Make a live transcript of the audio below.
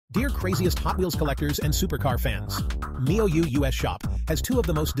Dear craziest Hot Wheels collectors and supercar fans, MIOU US Shop has two of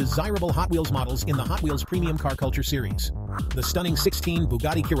the most desirable Hot Wheels models in the Hot Wheels Premium Car Culture series. The stunning 16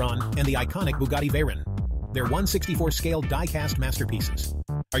 Bugatti Chiron and the iconic Bugatti Veyron. They're 1/64 scale die-cast masterpieces.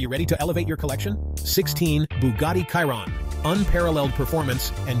 Are you ready to elevate your collection? 16 Bugatti Chiron. Unparalleled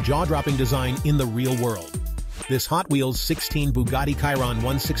performance and jaw-dropping design in the real world. This Hot Wheels 16 Bugatti Chiron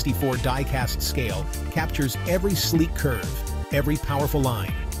 1/64 die-cast scale captures every sleek curve, every powerful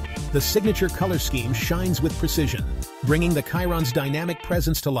line. The signature color scheme shines with precision, bringing the Chiron's dynamic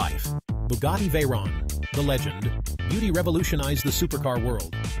presence to life. Bugatti Veyron, the legend, beauty revolutionized the supercar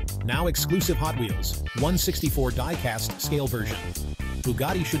world. Now exclusive Hot Wheels, 1/64 die-cast scale version.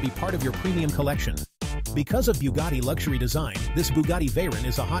 Bugatti should be part of your premium collection. Because of Bugatti luxury design, this Bugatti Veyron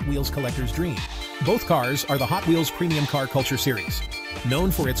is a Hot Wheels collector's dream. Both cars are the Hot Wheels Premium Car Culture series,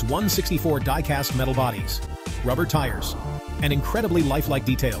 known for its 1/64 die-cast metal bodies, rubber tires, and incredibly lifelike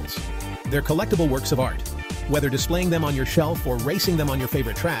details. They're collectible works of art. Whether displaying them on your shelf or racing them on your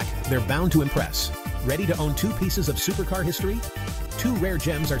favorite track, they're bound to impress. Ready to own two pieces of supercar history? Two rare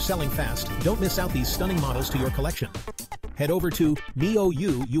gems are selling fast. Don't miss out these stunning models to your collection. Head over to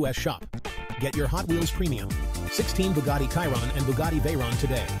MIOU US Shop. Get your Hot Wheels Premium 16 Bugatti Chiron and Bugatti Veyron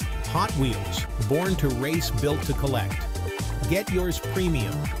today. Hot Wheels, born to race, built to collect. Get yours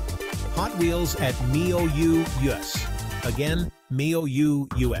premium. Hot Wheels at MIOU US. Again, MIOU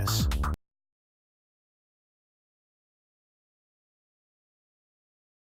US.